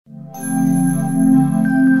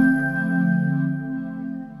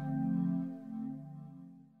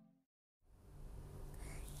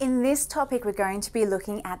this topic we're going to be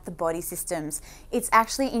looking at the body systems. It's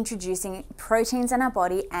actually introducing proteins in our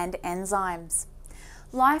body and enzymes.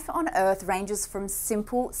 Life on Earth ranges from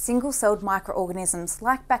simple single-celled microorganisms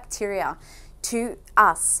like bacteria to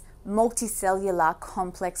us, multicellular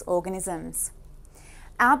complex organisms.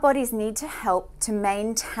 Our bodies need to help to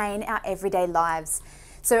maintain our everyday lives,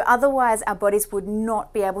 so otherwise our bodies would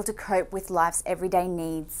not be able to cope with life's everyday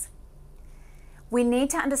needs. We need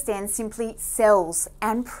to understand simply cells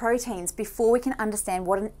and proteins before we can understand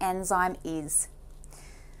what an enzyme is.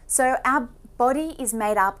 So our body is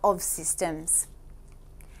made up of systems.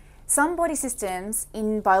 Some body systems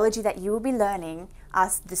in biology that you will be learning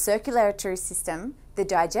are the circulatory system, the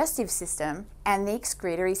digestive system, and the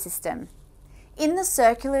excretory system. In the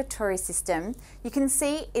circulatory system, you can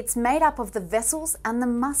see it's made up of the vessels and the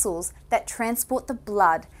muscles that transport the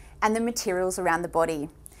blood and the materials around the body.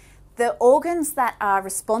 The organs that are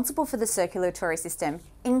responsible for the circulatory system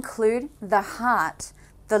include the heart,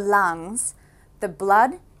 the lungs, the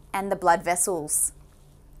blood, and the blood vessels.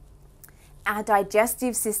 Our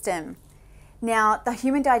digestive system. Now, the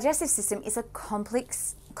human digestive system is a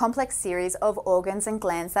complex series of organs and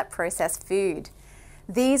glands that process food.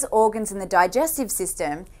 These organs in the digestive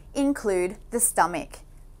system include the stomach,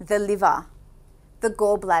 the liver, the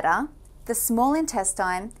gallbladder, the small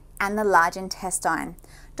intestine, and the large intestine.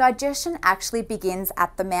 Digestion actually begins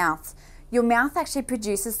at the mouth. Your mouth actually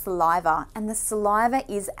produces saliva, and the saliva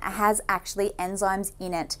has actually enzymes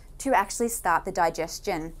in it to actually start the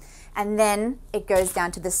digestion. And then it goes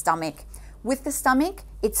down to the stomach. With the stomach,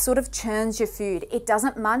 it sort of churns your food. It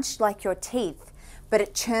doesn't munch like your teeth, but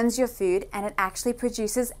it churns your food and it actually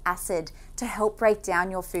produces acid to help break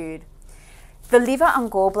down your food. The liver and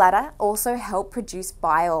gallbladder also help produce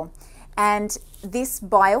bile, and this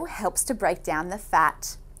bile helps to break down the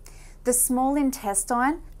fat. The small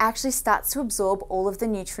intestine actually starts to absorb all of the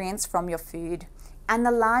nutrients from your food, and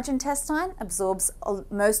the large intestine absorbs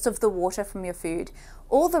most of the water from your food.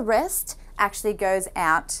 All the rest actually goes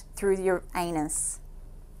out through your anus.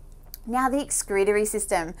 Now, the excretory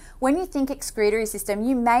system. When you think excretory system,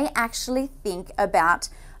 you may actually think about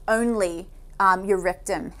only your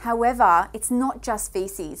rectum. However, it's not just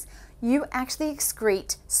feces. You actually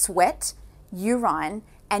excrete sweat, urine,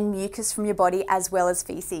 and mucus from your body as well as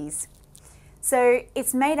feces. So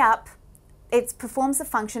it performs the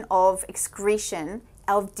function of excretion,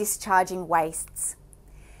 of discharging wastes.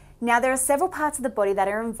 Now, there are several parts of the body that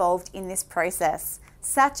are involved in this process,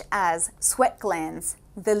 such as sweat glands,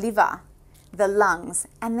 the liver, the lungs,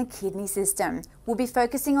 and the kidney system. We'll be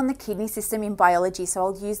focusing on the kidney system in biology, so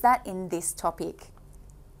I'll use that in this topic.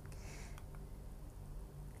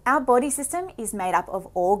 Our body system is made up of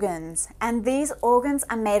organs, and these organs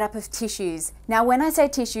are made up of tissues. Now, when I say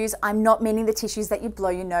tissues, I'm not meaning the tissues that you blow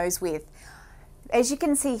your nose with. As you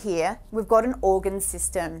can see here, we've got an organ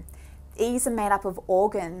system. These are made up of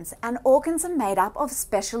organs, and organs are made up of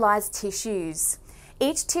specialized tissues.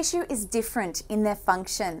 Each tissue is different in their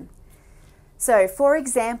function. So, for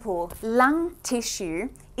example, lung tissue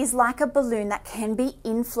is like a balloon that can be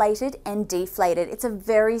inflated and deflated. It's a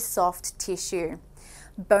very soft tissue.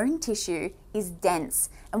 Bone tissue is dense,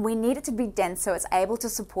 and we need it to be dense so it's able to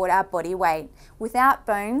support our body weight. Without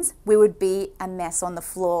bones, we would be a mess on the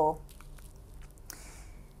floor.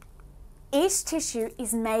 Each tissue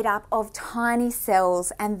is made up of tiny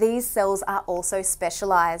cells, and these cells are also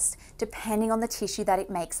specialized depending on the tissue that it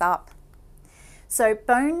makes up. So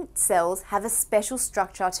bone cells have a special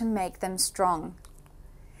structure to make them strong.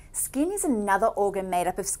 Skin is another organ made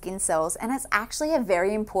up of skin cells, and it's actually a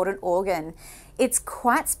very important organ. It's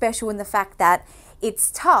quite special in the fact that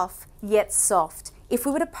it's tough yet soft. If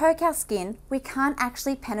we were to poke our skin, we can't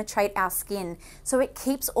actually penetrate our skin, so it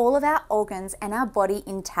keeps all of our organs and our body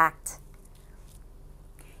intact.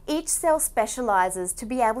 Each cell specializes to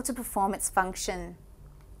be able to perform its function.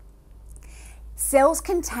 Cells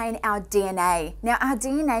contain our DNA. Now, our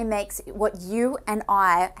DNA makes what you and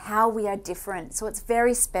I, how we are different, so it's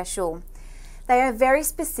very special. They are very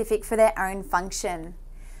specific for their own function.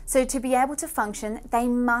 So to be able to function, they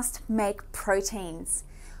must make proteins.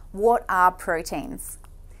 What are proteins?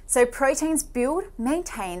 So proteins build,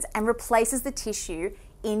 maintains, and replaces the tissue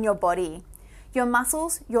in your body. Your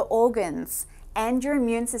muscles, your organs, and your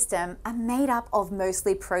immune system are made up of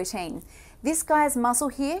mostly protein. This guy's muscle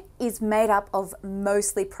here is made up of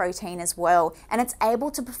mostly protein as well, and it's able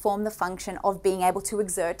to perform the function of being able to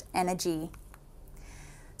exert energy.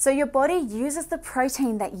 So your body uses the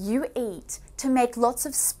protein that you eat to make lots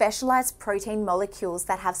of specialized protein molecules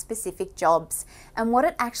that have specific jobs. And what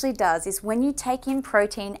it actually does is when you take in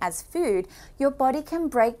protein as food, your body can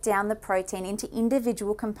break down the protein into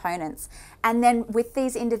individual components. And then with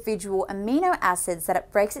these individual amino acids that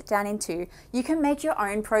it breaks it down into, you can make your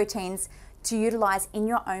own proteins to utilize in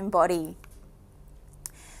your own body.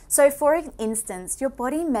 So for instance, your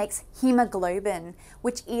body makes haemoglobin,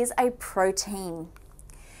 which is a protein.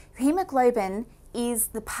 Haemoglobin is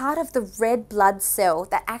the part of the red blood cell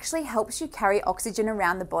that actually helps you carry oxygen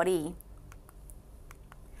around the body.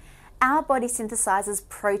 Our body synthesizes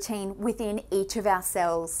protein within each of our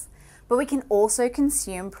cells, but we can also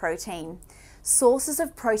consume protein. Sources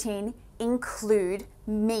of protein include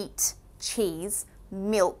meat, cheese,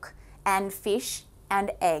 milk, and fish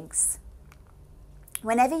and eggs.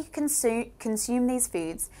 Whenever you consume these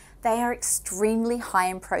foods, they are extremely high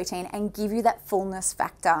in protein and give you that fullness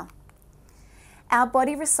factor. Our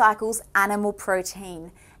body recycles animal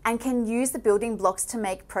protein and can use the building blocks to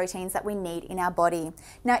make proteins that we need in our body.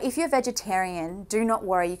 Now, if you're vegetarian, do not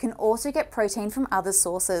worry. You can also get protein from other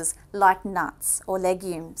sources like nuts or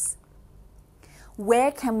legumes.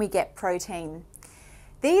 Where can we get protein?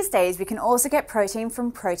 These days, we can also get protein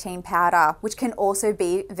from protein powder, which can also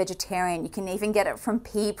be vegetarian. You can even get it from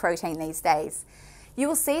pea protein these days. You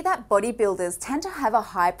will see that bodybuilders tend to have a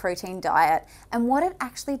high protein diet, and what it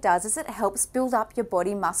actually does is it helps build up your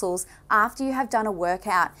body muscles after you have done a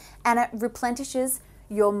workout, and it replenishes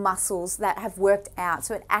your muscles that have worked out,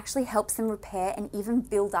 so it actually helps them repair and even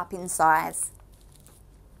build up in size.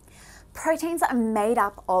 Proteins are made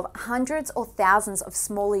up of hundreds or thousands of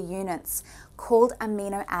smaller units called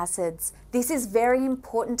amino acids. This is very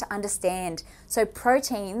important to understand. So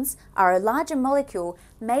proteins are a larger molecule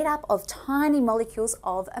made up of tiny molecules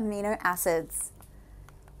of amino acids.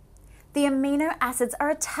 The amino acids are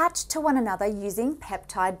attached to one another using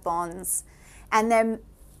peptide bonds, and then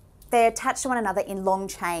they're attached to one another in long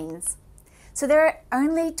chains. So there are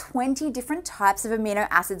only 20 different types of amino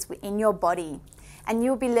acids within your body, and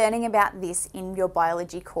you'll be learning about this in your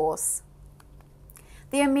biology course.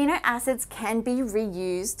 The amino acids can be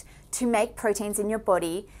reused to make proteins in your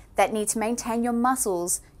body that need to maintain your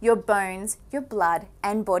muscles, your bones, your blood,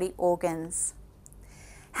 and body organs.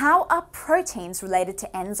 How are proteins related to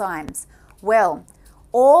enzymes? Well,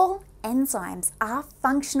 all enzymes are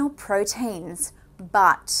functional proteins,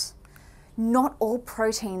 but not all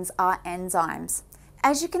proteins are enzymes.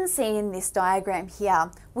 As you can see in this diagram here,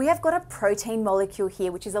 we have got a protein molecule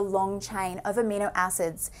here, which is a long chain of amino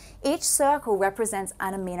acids. Each circle represents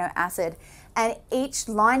an amino acid, and each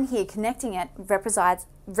line here connecting it represents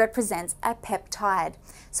a peptide.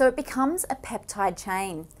 So it becomes a peptide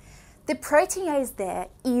chain. The protease there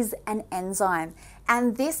is an enzyme,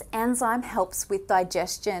 and this enzyme helps with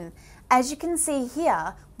digestion. As you can see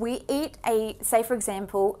here, we eat say for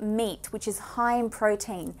example, meat, which is high in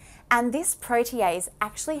protein, and this protease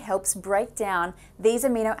actually helps break down these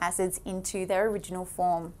amino acids into their original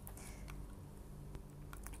form.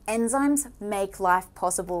 Enzymes make life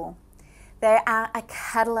possible. They are a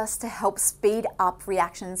catalyst to help speed up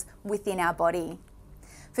reactions within our body.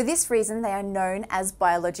 For this reason, they are known as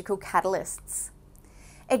biological catalysts.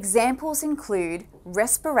 Examples include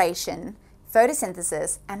respiration,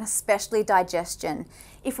 photosynthesis, and especially digestion.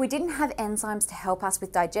 If we didn't have enzymes to help us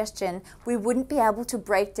with digestion, we wouldn't be able to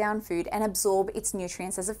break down food and absorb its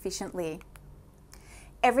nutrients as efficiently.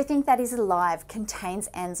 Everything that is alive contains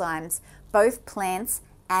enzymes, both plants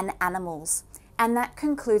and animals. And that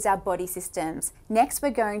concludes our body systems. Next,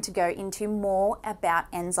 we're going to go into more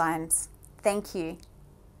about enzymes. Thank you.